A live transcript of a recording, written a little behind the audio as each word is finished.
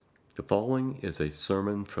The following is a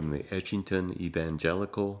sermon from the Edgington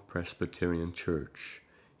Evangelical Presbyterian Church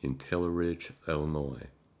in Taylor Ridge, Illinois.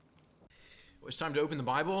 It's time to open the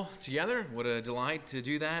Bible together. What a delight to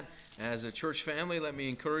do that. As a church family, let me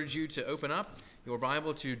encourage you to open up your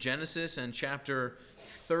Bible to Genesis and chapter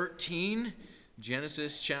 13.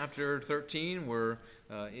 Genesis chapter 13. We're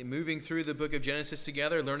moving through the book of Genesis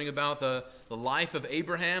together, learning about the life of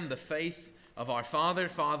Abraham, the faith of our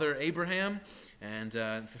father Abraham, and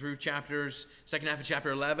through second half of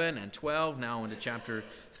chapter 11 and 12, now into chapter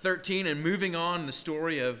 13, and moving on the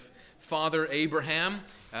story of Father Abraham.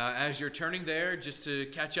 As you're turning there, just to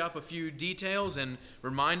catch up a few details and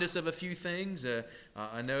remind us of a few things.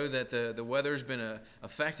 I know that the weather's been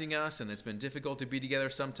affecting us, and it's been difficult to be together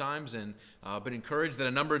sometimes, and been encouraged that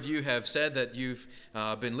a number of you have said that you've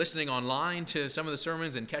been listening online to some of the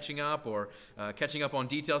sermons and catching up on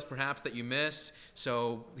details perhaps that you missed.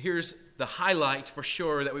 So here's the highlight for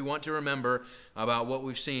sure that we want to remember about what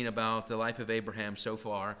we've seen about the life of Abraham so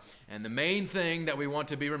far. And the main thing that we want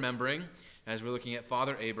to be remembering as we're looking at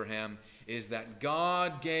Father Abraham is that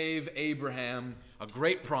God gave Abraham a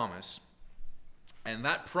great promise. And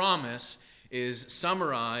that promise is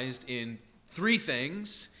summarized in three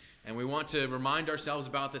things. And we want to remind ourselves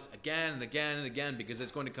about this again and again and again, because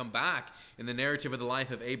it's going to come back in the narrative of the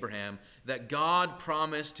life of Abraham, that God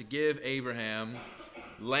promised to give Abraham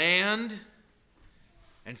land,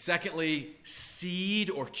 and secondly,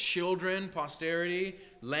 seed or children, posterity,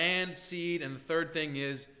 land, seed, and the third thing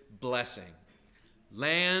is blessing.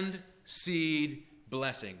 Land, seed,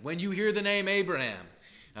 blessing. When you hear the name Abraham,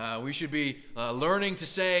 we should be learning to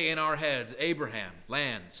say in our heads, Abraham,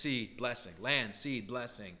 land, seed, blessing. Land, seed,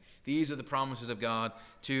 blessing. These are the promises of God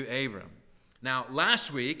to Abram. Now,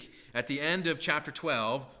 last week, at the end of chapter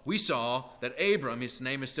 12, we saw that Abram, his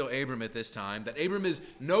name is still Abram at this time, that Abram is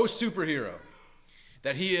no superhero,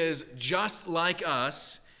 that he is just like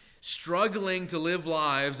us, struggling to live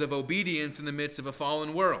lives of obedience in the midst of a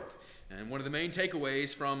fallen world. And one of the main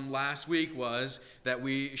takeaways from last week was that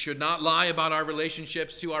we should not lie about our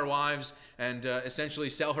relationships to our wives and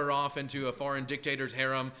essentially sell her off into a foreign dictator's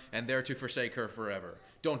harem and there to forsake her forever.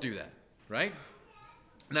 Don't do that, right?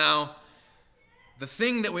 Now, the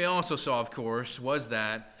thing that we also saw, of course, was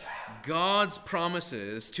that God's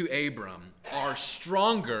promises to Abram are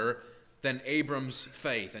stronger than Abram's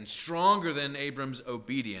faith and stronger than Abram's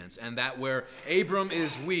obedience, and that where Abram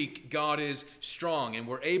is weak, God is strong, and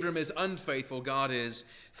where Abram is unfaithful, God is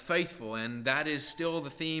faithful. And that is still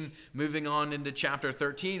the theme moving on into chapter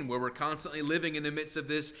 13, where we're constantly living in the midst of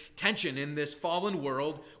this tension in this fallen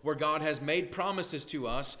world where God has made promises to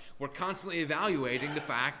us. We're constantly evaluating the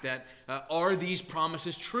fact that are these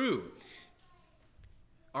promises true?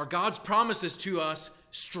 Are God's promises to us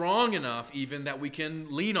strong enough even that we can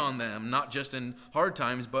lean on them, not just in hard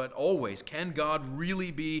times, but always? Can God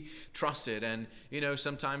really be trusted? And,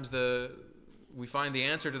 sometimes we find the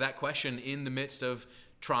answer to that question in the midst of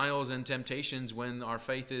trials and temptations when our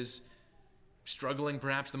faith is struggling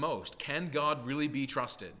perhaps the most. Can God really be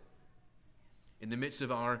trusted in the midst of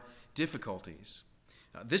our difficulties?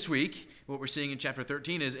 This week, what we're seeing in chapter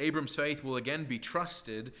 13 is Abram's faith will again be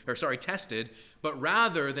tested, but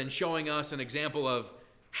rather than showing us an example of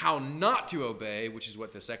how not to obey, which is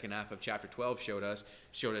what the second half of chapter 12 showed us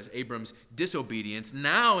Abram's disobedience.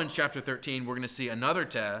 Now in chapter 13, we're going to see another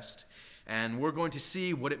test, and we're going to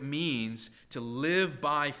see what it means to live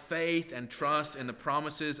by faith and trust in the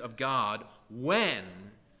promises of God when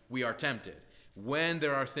we are tempted, when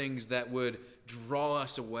there are things that would draw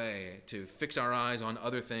us away to fix our eyes on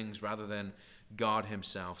other things rather than God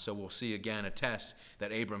himself. So we'll see again a test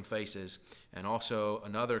that Abram faces, and also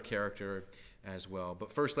another character as well.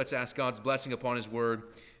 But first, let's ask God's blessing upon his word,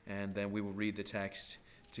 and then we will read the text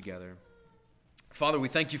together. Father, we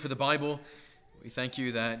thank you for the Bible. We thank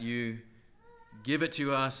you that you give it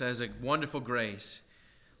to us as a wonderful grace.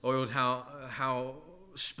 Lord, how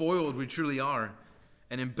spoiled we truly are.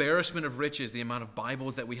 An embarrassment of riches, the amount of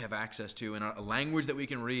Bibles that we have access to and a language that we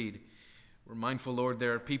can read. We're mindful, Lord,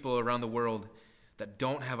 there are people around the world that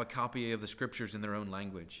don't have a copy of the Scriptures in their own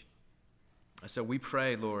language. So we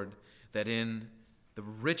pray, Lord, that in the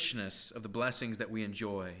richness of the blessings that we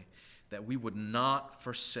enjoy, that we would not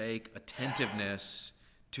forsake attentiveness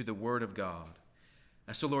to the Word of God.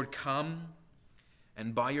 So, Lord, come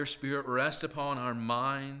and by your Spirit rest upon our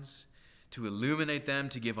minds, to illuminate them,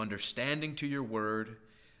 to give understanding to your word,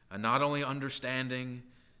 and not only understanding,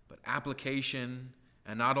 but application,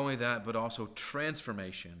 and not only that, but also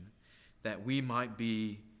transformation, that we might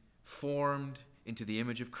be formed into the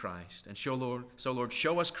image of Christ. And Lord,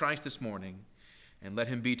 show us Christ this morning, and let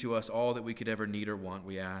him be to us all that we could ever need or want,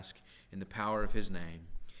 we ask, in the power of his name.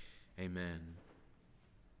 Amen.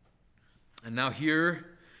 And now hear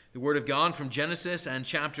the word of God from Genesis and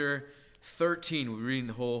chapter 13. We're reading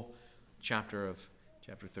the whole chapter of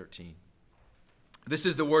chapter 13. This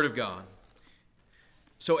is the word of God.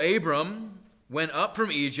 So Abram went up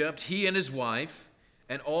from Egypt, he and his wife,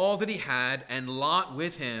 and all that he had, and Lot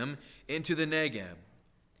with him, into the Negeb.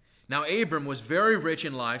 Now Abram was very rich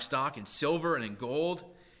in livestock, in silver and in gold,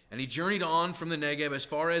 and he journeyed on from the Negeb as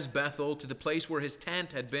far as Bethel, to the place where his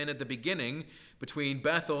tent had been at the beginning, between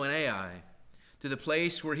Bethel and Ai, to the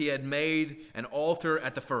place where he had made an altar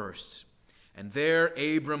at the first. And there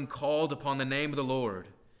Abram called upon the name of the Lord.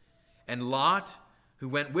 And Lot, who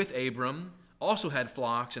went with Abram, also had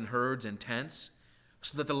flocks and herds and tents,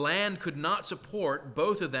 so that the land could not support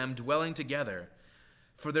both of them dwelling together,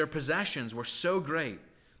 for their possessions were so great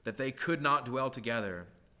that they could not dwell together.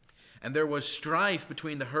 And there was strife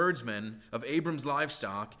between the herdsmen of Abram's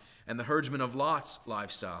livestock and the herdsmen of Lot's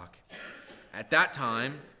livestock. At that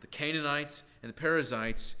time, the Canaanites and the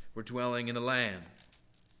Perizzites were dwelling in the land.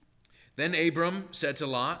 Then Abram said to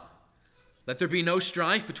Lot, "Let there be no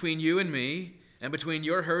strife between you and me, and between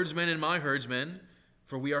your herdsmen and my herdsmen,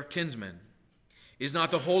 for we are kinsmen. Is not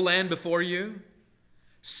the whole land before you?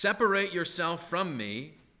 Separate yourself from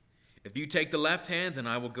me. If you take the left hand, then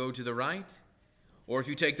I will go to the right. Or if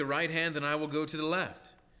you take the right hand, then I will go to the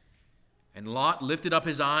left." And Lot lifted up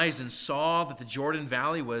his eyes and saw that the Jordan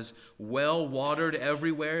Valley was well watered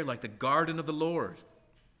everywhere, like the garden of the Lord,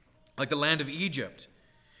 like the land of Egypt,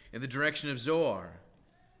 in the direction of Zoar.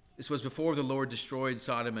 This was before the Lord destroyed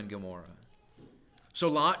Sodom and Gomorrah. So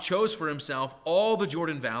Lot chose for himself all the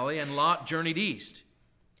Jordan Valley, and Lot journeyed east.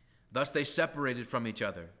 Thus they separated from each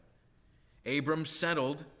other. Abram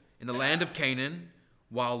settled in the land of Canaan,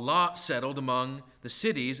 while Lot settled among the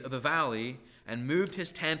cities of the valley and moved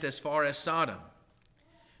his tent as far as Sodom.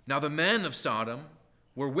 Now the men of Sodom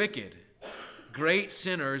were wicked, great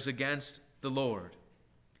sinners against the Lord.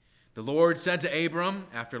 The Lord said to Abram,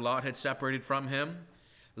 after Lot had separated from him,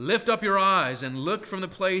 "Lift up your eyes and look from the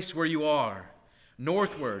place where you are,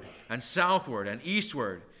 northward and southward and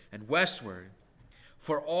eastward and westward.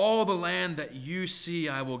 For all the land that you see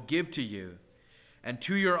I will give to you, and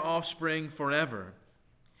to your offspring forever.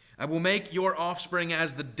 I will make your offspring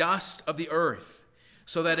as the dust of the earth,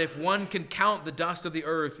 so that if one can count the dust of the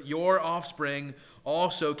earth, your offspring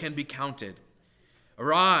also can be counted.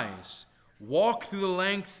 Arise, walk through the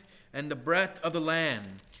length and the breadth of the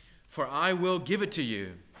land, for I will give it to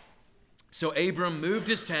you." So Abram moved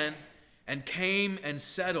his tent and came and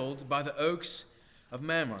settled by the oaks of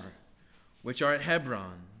Mamre, which are at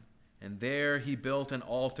Hebron, and there he built an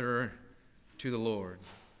altar to the Lord.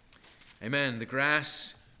 Amen. The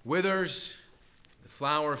grass withers, the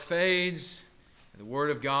flower fades, and the word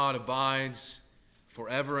of God abides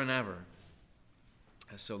forever and ever.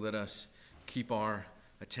 And so let us keep our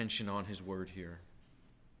attention on his word here.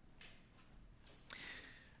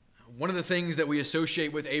 One of the things that we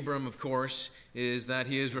associate with Abram, of course, is that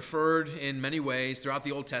he is referred in many ways throughout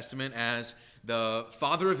the Old Testament as the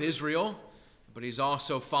father of Israel, but he's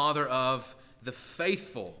also father of the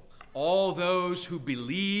faithful. All those who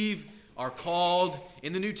believe are called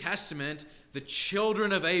in the New Testament the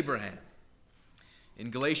children of Abraham.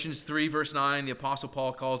 In Galatians 3, verse 9, the Apostle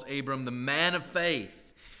Paul calls Abram the man of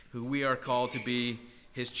faith, who we are called to be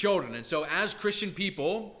his children. And so as Christian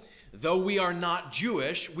people, though we are not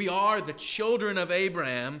Jewish, we are the children of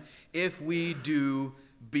Abraham if we do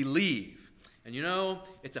believe. And you know,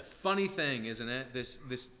 it's a funny thing, isn't it?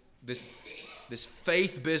 This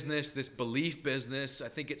faith business, this belief business, I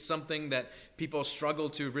think it's something that people struggle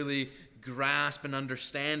to really grasp an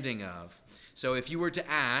understanding of. So if you were to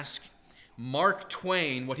ask Mark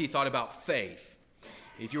Twain what he thought about faith,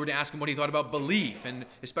 if you were to ask him what he thought about belief, and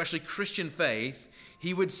especially Christian faith,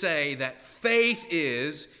 he would say that faith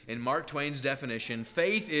is, in Mark Twain's definition,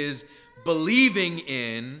 faith is believing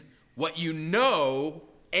in what you know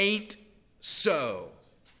ain't so.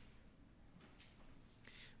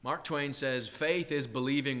 Mark Twain says faith is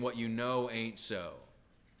believing what you know ain't so.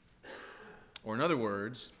 Or in other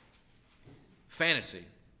words, fantasy,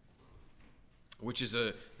 which is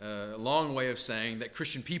a long way of saying that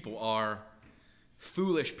Christian people are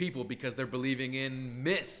foolish people because they're believing in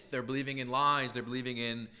myth, they're believing in lies, they're believing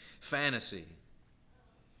in fantasy.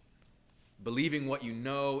 Believing what you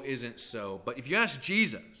know isn't so. But if you ask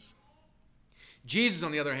Jesus, Jesus,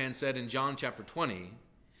 on the other hand, said in John chapter 20,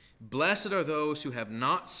 "Blessed are those who have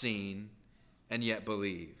not seen and yet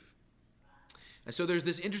believe." And so there's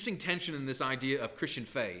this interesting tension in this idea of Christian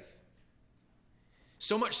faith.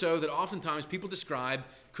 So much so that oftentimes people describe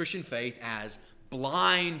Christian faith as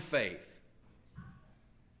blind faith.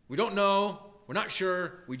 We don't know We're not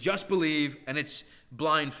sure. We just believe, and it's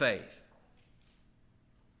blind faith.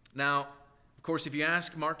 Now, of course, if you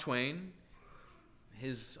ask Mark Twain,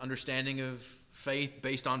 his understanding of faith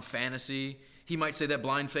based on fantasy, he might say that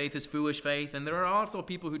blind faith is foolish faith. And there are also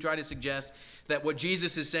people who try to suggest that what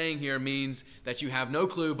Jesus is saying here means that you have no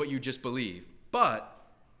clue, but you just believe.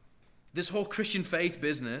 But this whole Christian faith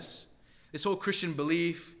business, this whole Christian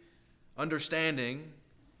belief, understanding,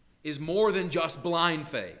 is more than just blind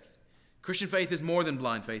faith. Christian faith is more than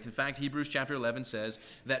blind faith. In fact, Hebrews chapter 11 says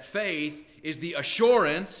that faith is the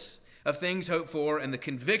assurance of things hoped for and the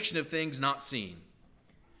conviction of things not seen.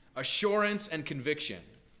 Assurance and conviction.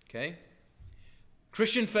 Okay?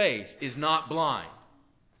 Christian faith is not blind.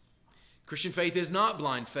 Christian faith is not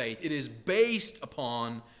blind faith. It is based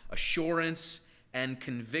upon assurance and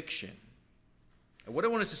conviction. And what I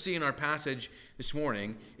want us to see in our passage this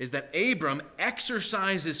morning is that Abram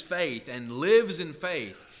exercises faith and lives in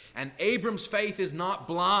faith. And Abram's faith is not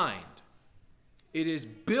blind. It is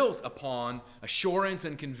built upon assurance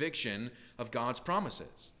and conviction of God's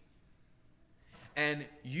promises. And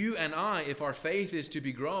you and I, if our faith is to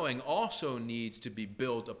be growing, also needs to be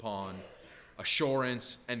built upon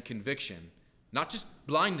assurance and conviction. Not just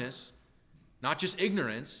blindness, not just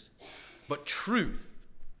ignorance, but truth.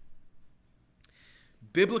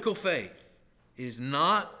 Biblical faith is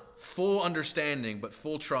not full understanding, but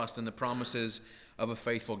full trust in the promises of a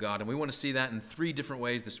faithful God. And we want to see that in 3 different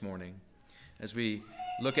ways this morning as we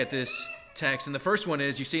look at this text. And the first one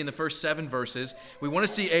is, you see in the first 7 verses, we want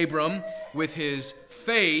to see Abram with his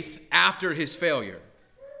faith after his failure.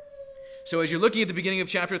 So as you're looking at the beginning of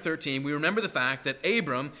chapter 13, we remember the fact that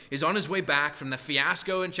Abram is on his way back from the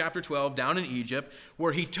fiasco in chapter 12 down in Egypt,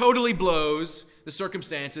 where he totally blows the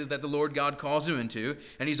circumstances that the Lord God calls him into,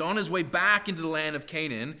 and he's on his way back into the land of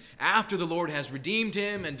Canaan after the Lord has redeemed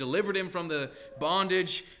him and delivered him from the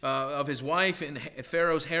bondage of his wife in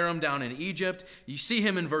Pharaoh's harem down in Egypt. You see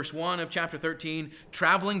him in verse 1 of chapter 13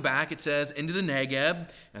 traveling back, it says, into the Negeb,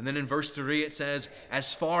 and then in verse 3 it says,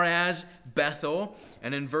 as far as Bethel,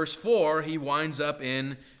 and in verse 4 he winds up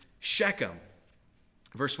in Shechem.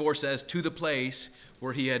 Verse 4 says, to the place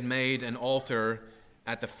where he had made an altar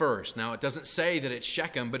at the first. Now, it doesn't say that it's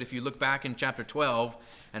Shechem, but if you look back in chapter 12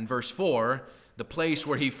 and verse 4, the place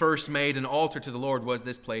where he first made an altar to the Lord was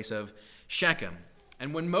this place of Shechem.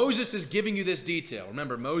 And when Moses is giving you this detail,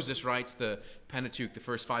 remember, Moses writes the Pentateuch, the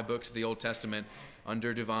first 5 books of the Old Testament,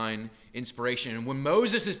 under divine inspiration. And when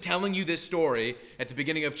Moses is telling you this story at the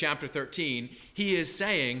beginning of chapter 13, he is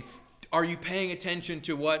saying, are you paying attention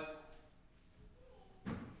to what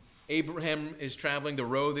Abraham is traveling, the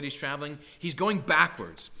road that he's traveling? He's going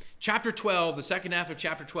backwards. Chapter 12, the second half of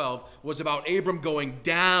chapter 12, was about Abram going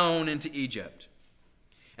down into Egypt.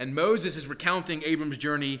 And Moses is recounting Abram's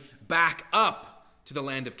journey back up to the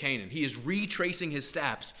land of Canaan. He is retracing his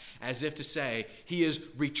steps as if to say he is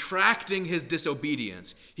retracting his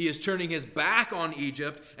disobedience. He is turning his back on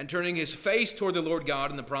Egypt and turning his face toward the Lord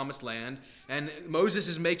God in the promised land. And Moses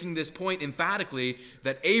is making this point emphatically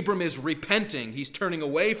that Abram is repenting. He's turning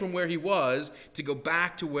away from where he was to go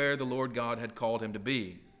back to where the Lord God had called him to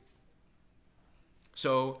be.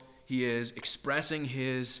 So he is expressing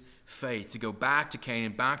his faith to go back to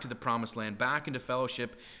Canaan, back to the promised land, back into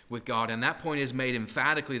fellowship with God. And that point is made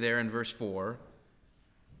emphatically there in verse 4.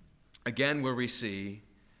 Again, where we see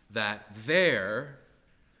that there,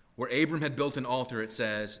 where Abram had built an altar, it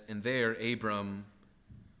says, and there Abram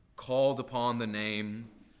called upon the name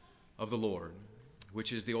of the Lord,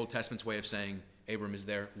 which is the Old Testament's way of saying Abram is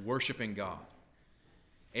there worshiping God.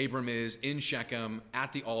 Abram is in Shechem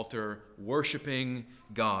at the altar, worshiping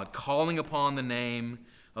God, calling upon the name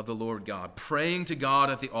of the Lord God, praying to God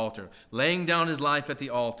at the altar, laying down his life at the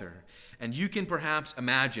altar. And you can perhaps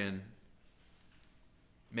imagine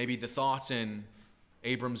maybe the thoughts in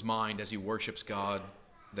Abram's mind as he worships God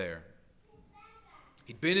there.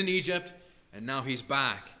 He'd been in Egypt, and now he's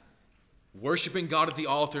back, worshiping God at the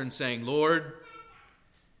altar and saying, Lord,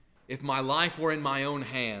 if my life were in my own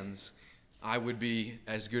hands, I would be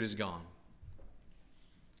as good as gone.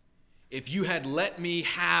 If you had let me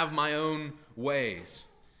have my own ways,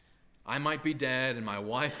 I might be dead and my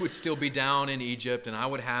wife would still be down in Egypt and I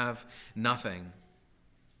would have nothing.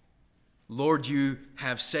 Lord, you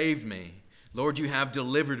have saved me. Lord, you have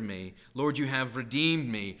delivered me. Lord, you have redeemed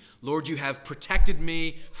me. Lord, you have protected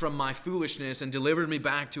me from my foolishness and delivered me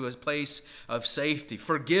back to a place of safety.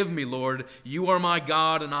 Forgive me, Lord. You are my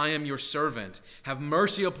God and I am your servant. Have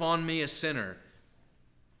mercy upon me, a sinner.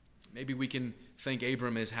 Maybe we can think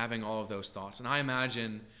Abram is having all of those thoughts. And I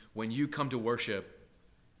imagine when you come to worship,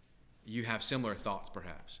 you have similar thoughts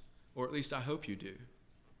perhaps. Or at least I hope you do.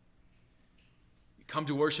 You come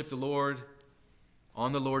to worship the Lord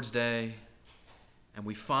on the Lord's day, and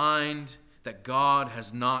we find that God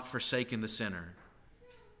has not forsaken the sinner.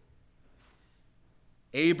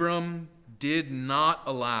 Abram did not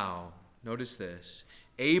allow, notice this,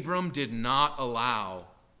 Abram did not allow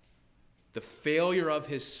the failure of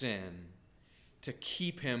his sin to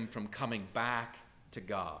keep him from coming back to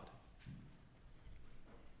God.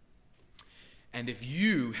 And if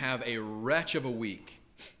you have a wretch of a week,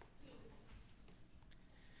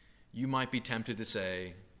 you might be tempted to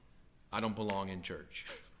say, I don't belong in church.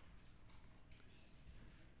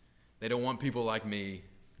 They don't want people like me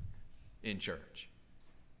in church.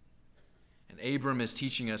 And Abram is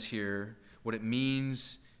teaching us here what it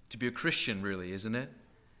means to be a Christian, really, isn't it?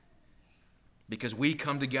 Because we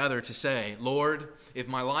come together to say, Lord, if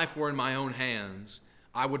my life were in my own hands,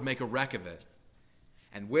 I would make a wreck of it.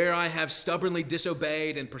 And where I have stubbornly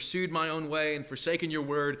disobeyed and pursued my own way and forsaken your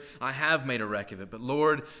word, I have made a wreck of it. But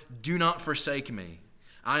Lord, do not forsake me.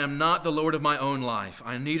 I am not the Lord of my own life.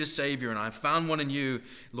 I need a Savior, and I've found one in you,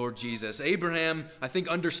 Lord Jesus. Abraham, I think,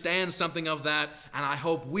 understands something of that, and I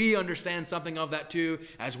hope we understand something of that too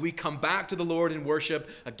as we come back to the Lord in worship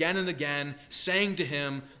again and again, saying to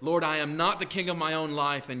him, Lord, I am not the king of my own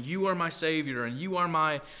life, and you are my Savior, and you are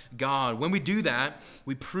my God. When we do that,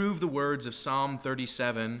 we prove the words of Psalm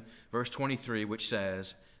 37, verse 23, which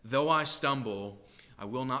says, though I stumble, I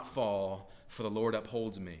will not fall, for the Lord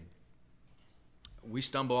upholds me. We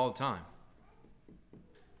stumble all the time.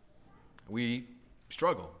 We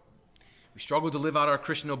struggle. We struggle to live out our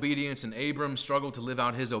Christian obedience, and Abram struggled to live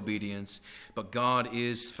out his obedience, but God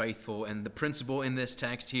is faithful. And the principle in this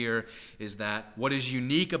text here is that what is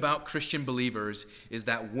unique about Christian believers is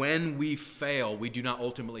that when we fail, we do not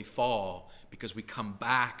ultimately fall because we come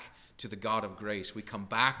back to the God of grace. We come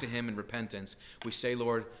back to him in repentance. We say,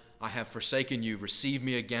 Lord, I have forsaken you. Receive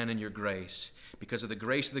me again in your grace. Because of the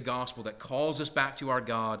grace of the gospel that calls us back to our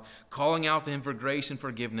God, calling out to him for grace and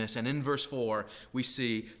forgiveness. And in verse 4, we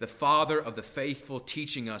see the Father of the faithful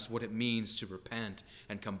teaching us what it means to repent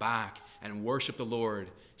and come back and worship the Lord,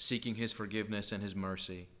 seeking his forgiveness and his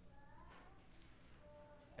mercy.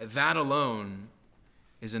 That alone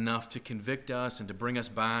is enough to convict us and to bring us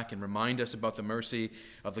back and remind us about the mercy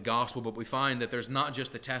of the gospel. But we find that there's not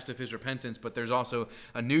just the test of his repentance, but there's also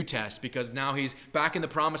a new test, because now he's back in the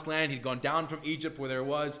promised land. He'd gone down from Egypt where there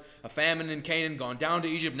was a famine in Canaan, gone down to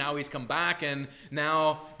Egypt. Now he's come back, and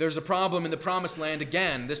now there's a problem in the promised land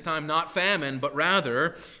again. This time not famine, but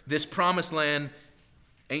rather this promised land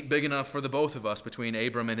ain't big enough for the both of us between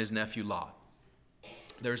Abram and his nephew Lot.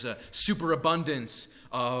 There's a superabundance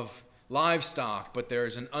of livestock, but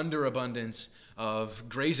there's an underabundance of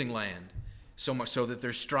grazing land. So much so that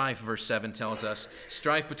there's strife, verse 7 tells us.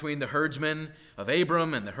 Strife between the herdsmen of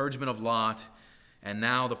Abram and the herdsmen of Lot. And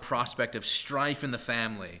now the prospect of strife in the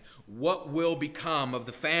family. What will become of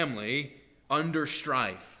the family under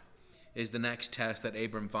strife is the next test that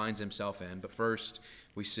Abram finds himself in. But first,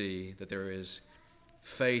 we see that there is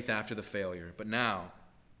faith after the failure. But now,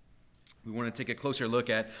 we want to take a closer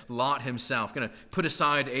look at Lot himself. Going to put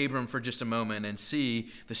aside Abram for just a moment and see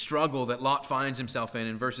the struggle that Lot finds himself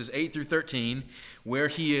in verses 8 through 13, where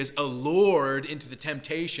he is allured into the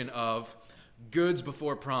temptation of goods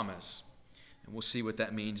before promise. And we'll see what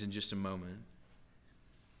that means in just a moment.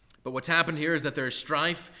 But what's happened here is that there is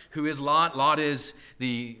strife. Who is Lot? Lot is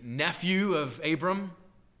the nephew of Abram.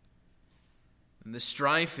 And this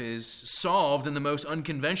strife is solved in the most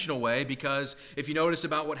unconventional way, because if you notice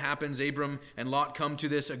about what happens, Abram and Lot come to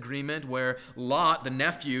this agreement where Lot, the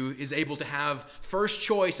nephew, is able to have first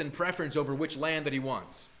choice and preference over which land that he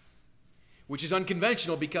wants, which is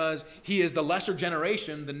unconventional because he is the lesser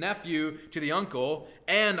generation, the nephew to the uncle,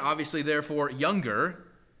 and obviously therefore younger.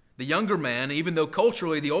 The younger man, even though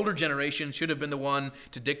culturally the older generation should have been the one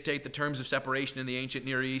to dictate the terms of separation in the ancient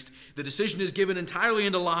Near East, the decision is given entirely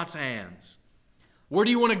into Lot's hands. Where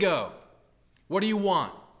do you want to go? What do you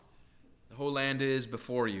want? The whole land is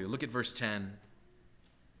before you. Look at verse 10.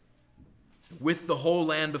 With the whole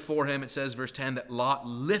land before him, it says, verse 10, that Lot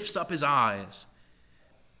lifts up his eyes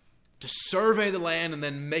to survey the land and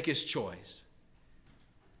then make his choice.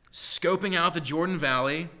 Scoping out the Jordan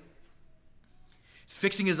Valley,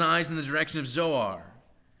 fixing his eyes in the direction of Zoar,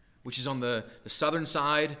 which is on the southern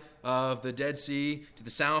side of the Dead Sea, to the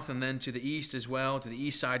south and then to the east as well, to the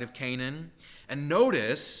east side of Canaan. And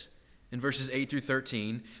notice in verses 8 through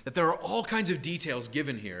 13 that there are all kinds of details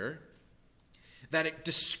given here, that it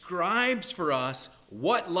describes for us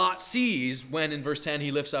what Lot sees when in verse 10 he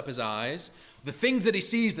lifts up his eyes, the things that he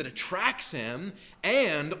sees that attracts him,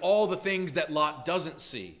 and all the things that Lot doesn't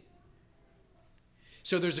see.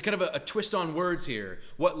 So there's a kind of a twist on words here.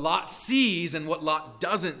 What Lot sees and what Lot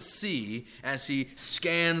doesn't see as he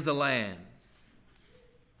scans the land.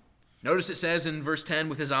 Notice it says in verse 10,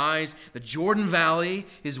 with his eyes, the Jordan Valley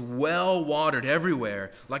is well watered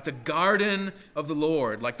everywhere, like the garden of the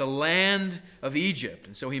Lord, like the land of Egypt.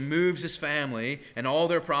 And so he moves his family and all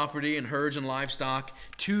their property and herds and livestock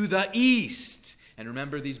to the east. And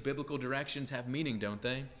remember, these biblical directions have meaning, don't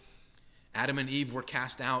they? Adam and Eve were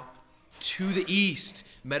cast out to the east,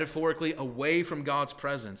 metaphorically away from God's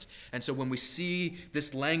presence. And so when we see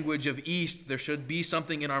this language of east, there should be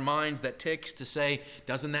something in our minds that ticks to say,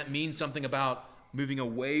 doesn't that mean something about moving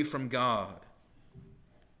away from God?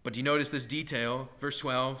 But do you notice this detail, verse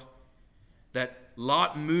 12, that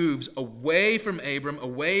Lot moves away from Abram,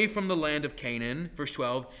 away from the land of Canaan, verse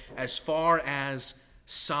 12, as far as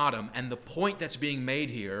Sodom. And the point that's being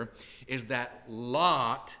made here is that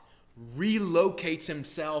Lot relocates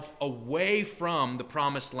himself away from the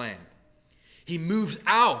promised land. He moves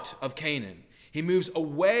out of Canaan. He moves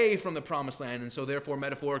away from the promised land, and so therefore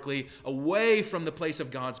metaphorically away from the place of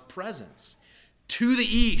God's presence. To the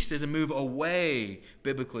east is a move away,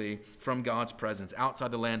 biblically, from God's presence, outside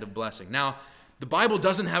the land of blessing. Now, the Bible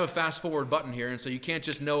doesn't have a fast forward button here, and so you can't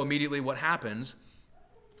just know immediately what happens.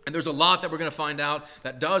 And there's a lot that we're going to find out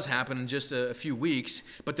that does happen in just a few weeks.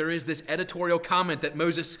 But there is this editorial comment that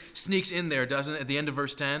Moses sneaks in there, doesn't it, at the end of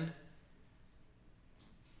verse 10?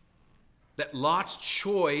 That Lot's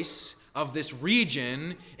choice of this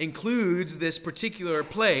region includes this particular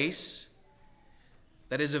place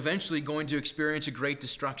that is eventually going to experience a great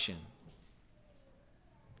destruction.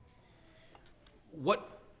 What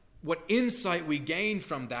insight we gain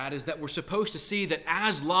from that is that we're supposed to see that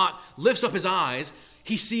as Lot lifts up his eyes,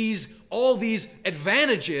 he sees all these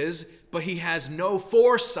advantages, but he has no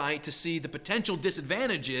foresight to see the potential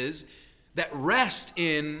disadvantages that rest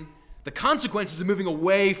in the consequences of moving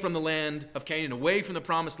away from the land of Canaan, away from the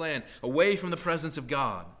promised land, away from the presence of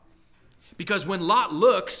God. Because when Lot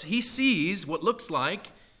looks, he sees what looks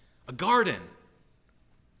like a garden,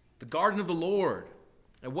 the garden of the Lord.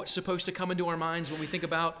 And what's supposed to come into our minds when we think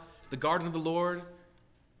about the garden of the Lord?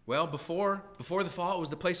 Well, before the fall, it was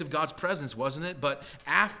the place of God's presence, wasn't it? But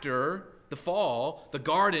after the fall, the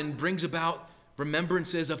garden brings about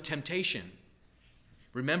remembrances of temptation,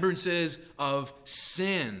 remembrances of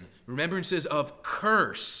sin, remembrances of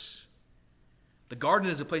curse. The garden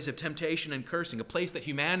is a place of temptation and cursing, a place that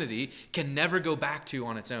humanity can never go back to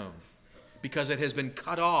on its own because it has been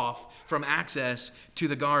cut off from access to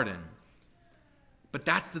the garden. But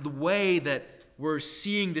that's the way that we're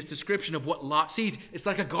seeing this description of what Lot sees. It's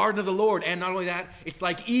like a garden of the Lord. And not only that, it's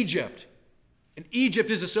like Egypt. And Egypt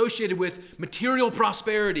is associated with material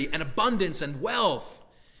prosperity and abundance and wealth.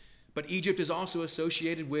 But Egypt is also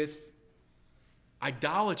associated with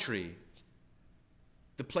idolatry,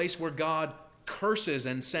 the place where God curses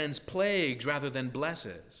and sends plagues rather than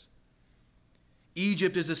blesses.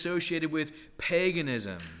 Egypt is associated with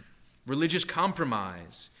paganism, religious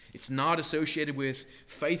compromise. It's not associated with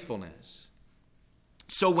faithfulness.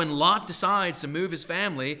 So when Lot decides to move his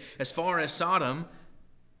family as far as Sodom,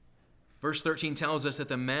 verse 13 tells us that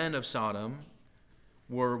the men of Sodom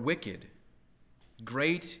were wicked,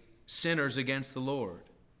 great sinners against the Lord.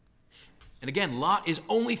 And again, Lot is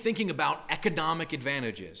only thinking about economic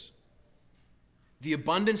advantages. The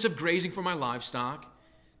abundance of grazing for my livestock,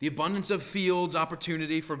 the abundance of fields,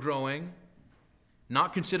 opportunity for growing,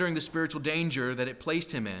 not considering the spiritual danger that it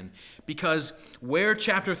placed him in. Because where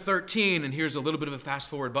chapter 13, and here's a little bit of a fast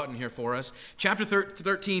forward button here for us, chapter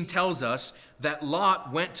 13 tells us that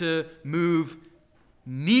Lot went to move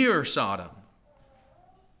near Sodom.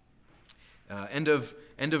 End of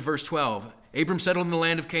verse 12. Abram settled in the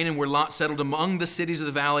land of Canaan, where Lot settled among the cities of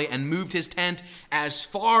the valley and moved his tent as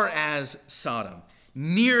far as Sodom,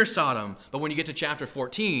 near Sodom. But when you get to chapter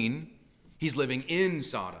 14, he's living in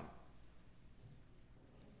Sodom,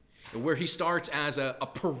 where he starts as a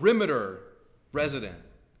perimeter resident.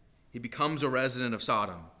 He becomes a resident of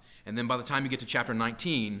Sodom. And then by the time you get to chapter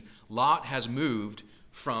 19, Lot has moved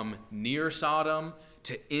from near Sodom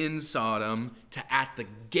to in Sodom to at the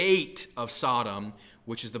gate of Sodom,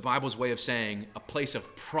 which is the Bible's way of saying a place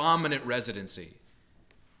of prominent residency.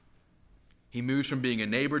 He moves from being a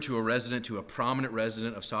neighbor to a resident to a prominent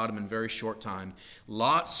resident of Sodom in a very short time.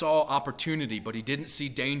 Lot saw opportunity, but he didn't see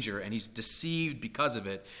danger, and he's deceived because of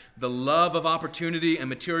it. The love of opportunity and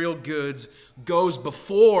material goods goes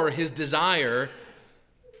before his desire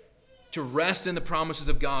to rest in the promises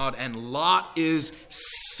of God, and Lot is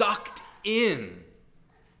sucked in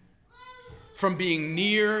from being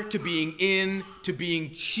near to being in to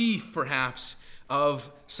being chief, perhaps,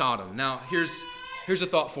 of Sodom. Now, here's a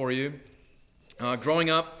thought for you. Growing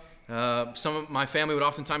up, some of my family would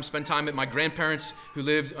oftentimes spend time at my grandparents who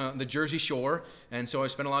lived on the Jersey Shore, and so I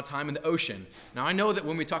spent a lot of time in the ocean. Now, I know that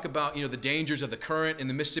when we talk about, the dangers of the current in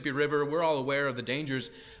the Mississippi River, we're all aware of the dangers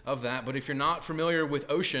of that, but if you're not familiar with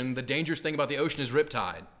ocean, the dangerous thing about the ocean is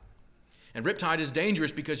riptide. And riptide is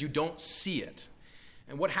dangerous because you don't see it.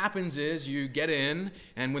 And what happens is you get in,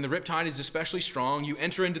 and when the riptide is especially strong, you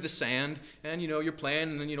enter into the sand, and you're playing,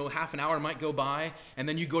 and then half an hour might go by, and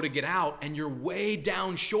then you go to get out, and you're way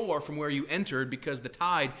down shore from where you entered because the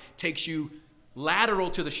tide takes you lateral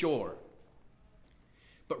to the shore.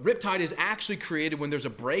 But riptide is actually created when there's a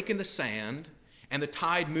break in the sand, and the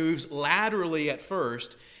tide moves laterally at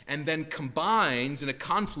first, and then combines in a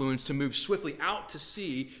confluence to move swiftly out to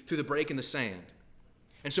sea through the break in the sand.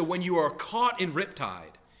 And so when you are caught in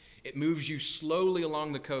riptide, it moves you slowly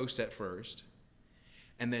along the coast at first,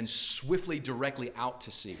 and then swiftly directly out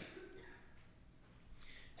to sea.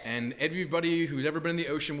 And everybody who's ever been in the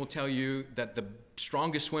ocean will tell you that the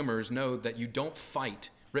strongest swimmers know that you don't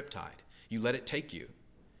fight riptide. You let it take you.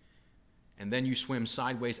 And then you swim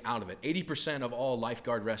sideways out of it. 80% of all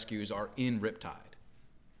lifeguard rescues are in riptide.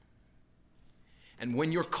 And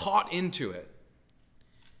when you're caught into it,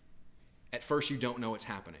 at first you don't know what's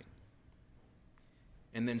happening.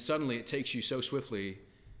 And then suddenly it takes you so swiftly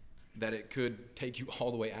that it could take you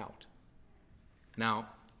all the way out. Now,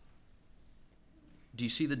 do you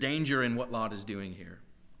see the danger in what Lot is doing here?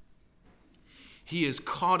 He is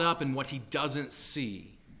caught up in what he doesn't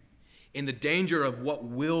see, in the danger of what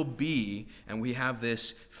will be, and we have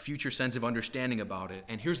this future sense of understanding about it.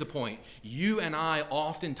 And here's the point. You and I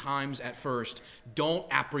oftentimes at first don't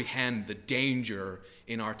apprehend the danger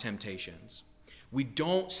in our temptations. We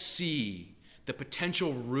don't see the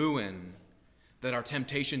potential ruin that our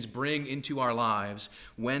temptations bring into our lives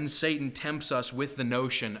when Satan tempts us with the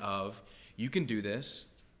notion of, you can do this.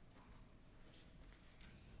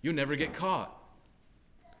 You'll never get caught.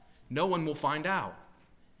 No one will find out.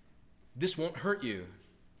 This won't hurt you.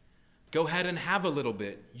 Go ahead and have a little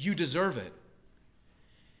bit. You deserve it.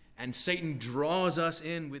 And Satan draws us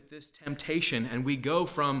in with this temptation, and we go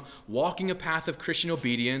from walking a path of Christian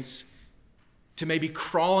obedience to maybe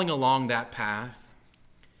crawling along that path,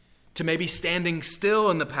 to maybe standing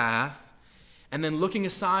still in the path, and then looking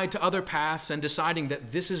aside to other paths and deciding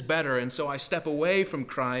that this is better, and so I step away from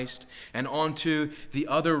Christ and onto the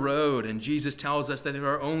other road. And Jesus tells us that there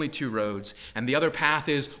are only two roads, and the other path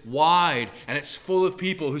is wide, and it's full of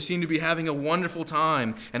people who seem to be having a wonderful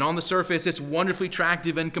time, and on the surface it's wonderfully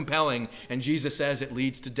attractive and compelling, and Jesus says it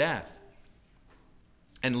leads to death.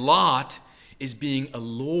 And Lot is being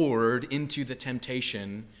allured into the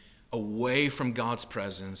temptation away from God's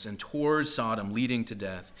presence and towards Sodom, leading to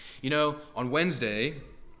death. On Wednesday,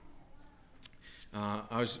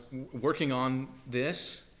 I was working on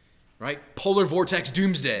this, right? Polar vortex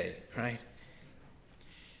doomsday, right?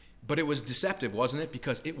 But it was deceptive, wasn't it?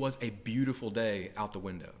 Because it was a beautiful day out the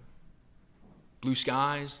window. Blue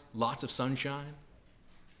skies, lots of sunshine.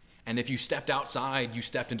 And if you stepped outside, you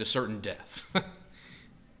stepped into certain death.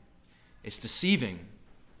 It's deceiving.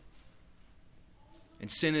 And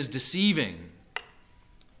sin is deceiving.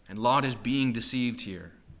 And Lot is being deceived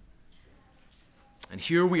here. And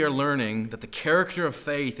here we are learning that the character of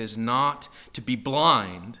faith is not to be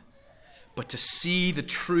blind, but to see the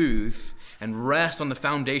truth and rest on the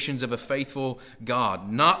foundations of a faithful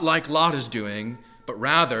God. Not like Lot is doing, but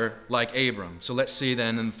rather like Abram. So let's see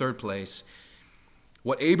then in the third place,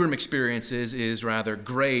 what Abram experiences is rather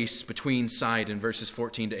grace between sight in verses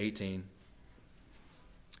 14 to 18.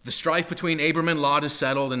 The strife between Abram and Lot is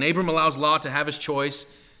settled, and Abram allows Lot to have his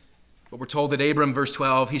choice. But we're told that Abram, verse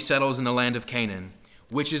 12, he settles in the land of Canaan,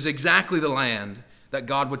 which is exactly the land that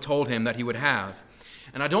God would told him that he would have.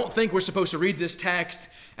 And I don't think we're supposed to read this text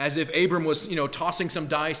as if Abram was, tossing some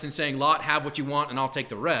dice and saying, Lot, have what you want and I'll take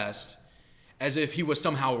the rest, as if he was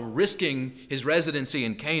somehow risking his residency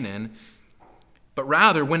in Canaan. But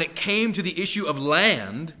rather, when it came to the issue of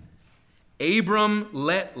land, Abram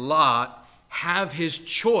let Lot have his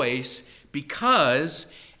choice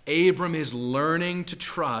because Abram is learning to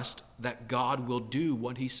trust that God will do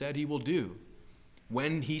what he said he will do.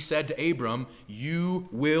 When he said to Abram, you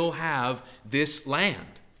will have this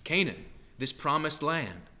land, Canaan, this promised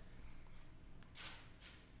land.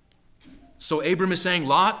 So Abram is saying,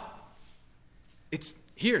 Lot, it's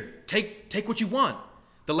here, take what you want.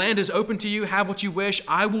 The land is open to you. Have what you wish.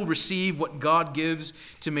 I will receive what God gives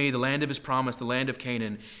to me, the land of his promise, the land of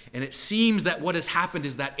Canaan. And it seems that what has happened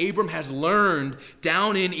is that Abram has learned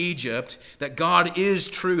down in Egypt that God is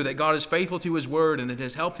true, that God is faithful to his word, and it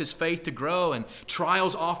has helped his faith to grow. And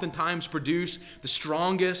trials oftentimes produce the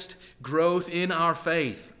strongest growth in our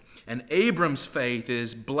faith. And Abram's faith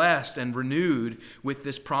is blessed and renewed with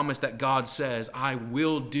this promise that God says, I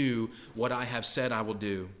will do what I have said I will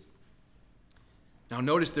do. Now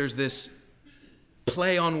notice there's this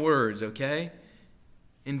play on words, okay?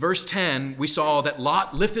 In verse 10, we saw that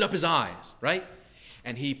Lot lifted up his eyes, right?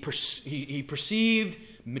 And he perceived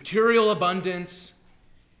material abundance,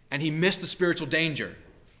 and he missed the spiritual danger.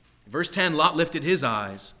 In verse 10, Lot lifted his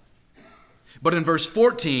eyes. But in verse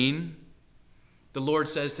 14, the Lord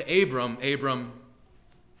says to Abram, Abram,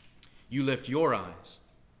 you lift your eyes.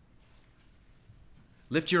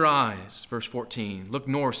 Lift your eyes, verse 14. Look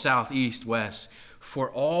north, south, east, west.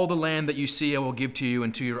 For all the land that you see I will give to you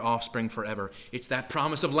and to your offspring forever. It's that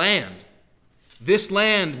promise of land. This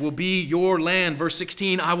land will be your land. Verse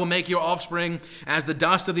 16, I will make your offspring as the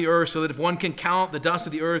dust of the earth, so that if one can count the dust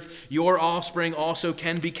of the earth, your offspring also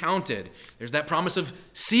can be counted. There's that promise of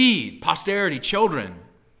seed, posterity, children.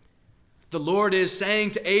 The Lord is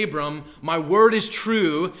saying to Abram, my word is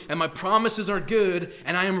true and my promises are good,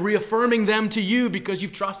 and I am reaffirming them to you because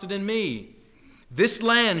you've trusted in me. This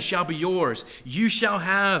land shall be yours. You shall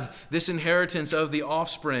have this inheritance of the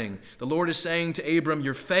offspring. The Lord is saying to Abram,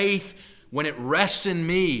 your faith, when it rests in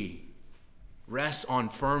me, rests on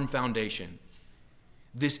firm foundation.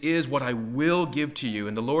 This is what I will give to you.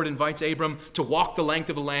 And the Lord invites Abram to walk the length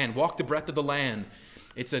of the land, walk the breadth of the land.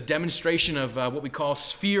 It's a demonstration of what we call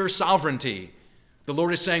sphere sovereignty. The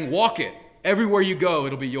Lord is saying, walk it. Everywhere you go,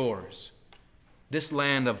 it'll be yours. This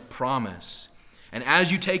land of promise. And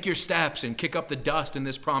as you take your steps and kick up the dust in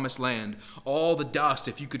this promised land, all the dust,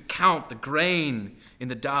 if you could count the grain in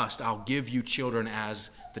the dust, I'll give you children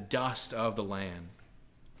as the dust of the land.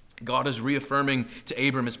 God is reaffirming to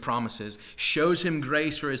Abram his promises, shows him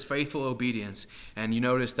grace for his faithful obedience. And you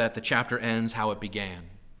notice that the chapter ends how it began.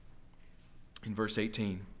 In verse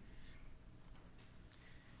 18,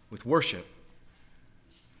 with worship.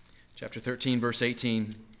 Chapter 13, verse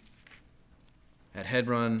 18. At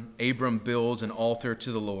Hebron, Abram builds an altar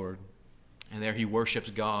to the Lord, and there he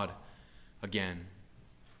worships God again.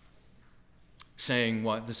 Saying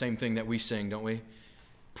what? The same thing that we sing, don't we?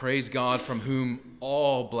 Praise God from whom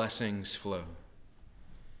all blessings flow.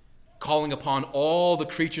 Calling upon all the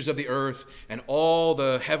creatures of the earth and all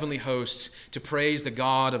the heavenly hosts to praise the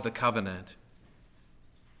God of the covenant.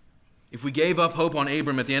 If we gave up hope on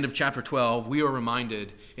Abram at the end of chapter 12, we are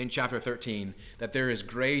reminded in chapter 13 that there is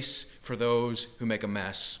grace for those who make a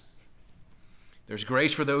mess. There's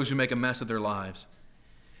grace for those who make a mess of their lives.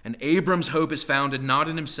 And Abram's hope is founded not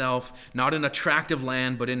in himself, not in attractive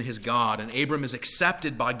land, but in his God. And Abram is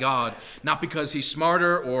accepted by God, not because he's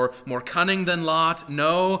smarter or more cunning than Lot.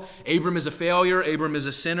 No, Abram is a failure. Abram is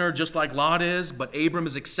a sinner, just like Lot is. But Abram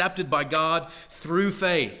is accepted by God through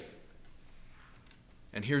faith.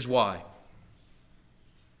 And here's why.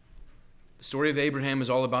 The story of Abraham is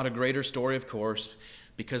all about a greater story, of course,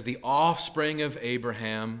 because the offspring of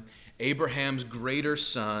Abraham, Abraham's greater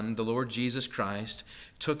son, the Lord Jesus Christ,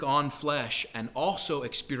 took on flesh and also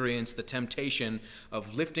experienced the temptation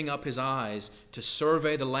of lifting up his eyes to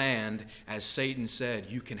survey the land, as Satan said,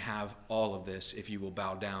 you can have all of this if you will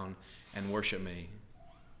bow down and worship me.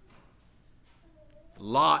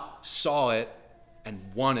 Lot saw it and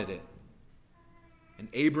wanted it. And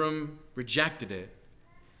Abram rejected it.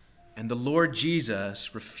 And the Lord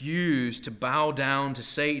Jesus refused to bow down to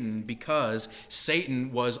Satan because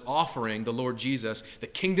Satan was offering the Lord Jesus the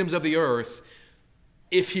kingdoms of the earth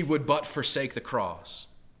if he would but forsake the cross.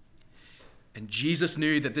 And Jesus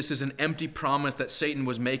knew that this is an empty promise that Satan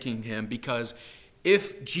was making him, because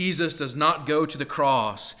if Jesus does not go to the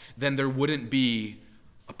cross, then there wouldn't be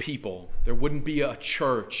a people. There wouldn't be a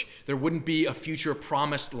church. There wouldn't be a future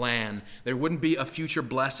promised land. There wouldn't be a future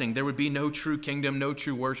blessing. There would be no true kingdom, no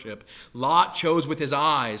true worship. Lot chose with his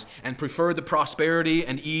eyes and preferred the prosperity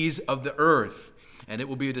and ease of the earth. And it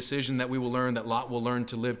will be a decision that we will learn that Lot will learn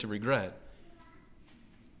to live to regret.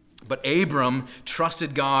 But Abram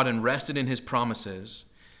trusted God and rested in his promises.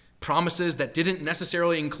 Promises that didn't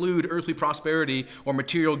necessarily include earthly prosperity or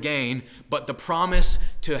material gain, but the promise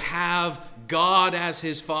to have God as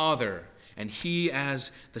his father and he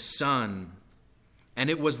as the son.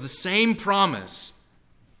 And it was the same promise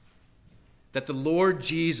that the Lord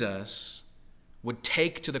Jesus would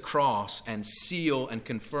take to the cross and seal and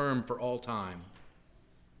confirm for all time.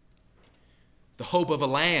 The hope of a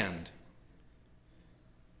land,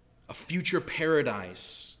 a future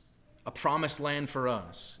paradise, a promised land for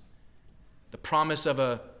us. The promise of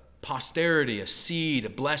a posterity, a seed, a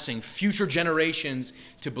blessing, future generations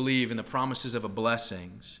to believe in the promises of a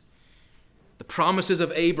blessings. The promises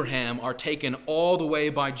of Abraham are taken all the way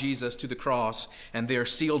by Jesus to the cross, and they are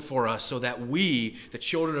sealed for us so that we, the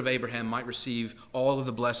children of Abraham, might receive all of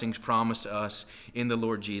the blessings promised to us in the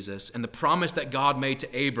Lord Jesus. And the promise that God made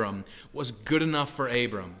to Abram was good enough for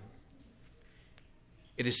Abram.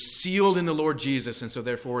 It is sealed in the Lord Jesus, and so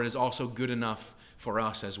therefore it is also good enough for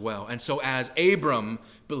us as well. And so as Abram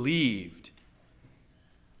believed,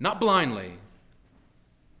 not blindly,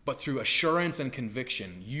 but through assurance and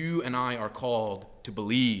conviction, you and I are called to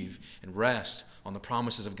believe and rest on the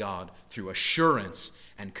promises of God through assurance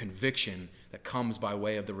and conviction that comes by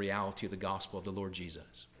way of the reality of the gospel of the Lord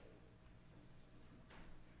Jesus.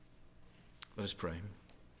 Let us pray.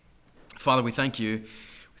 Father, we thank you.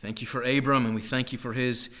 We thank you for Abram, and we thank you for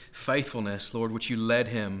his faithfulness, Lord, which you led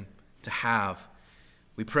him to have.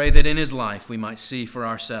 We pray that in his life we might see for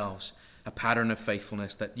ourselves a pattern of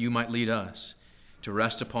faithfulness, that you might lead us to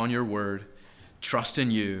rest upon your word, trust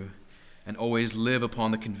in you, and always live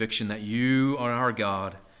upon the conviction that you are our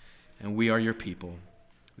God and we are your people.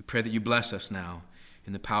 We pray that you bless us now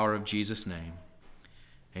in the power of Jesus' name.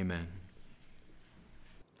 Amen.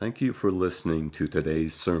 Thank you for listening to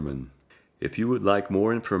today's sermon. If you would like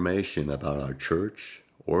more information about our church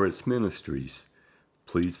or its ministries,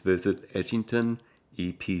 please visit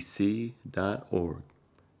edgingtonepc.org.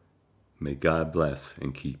 May God bless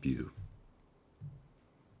and keep you.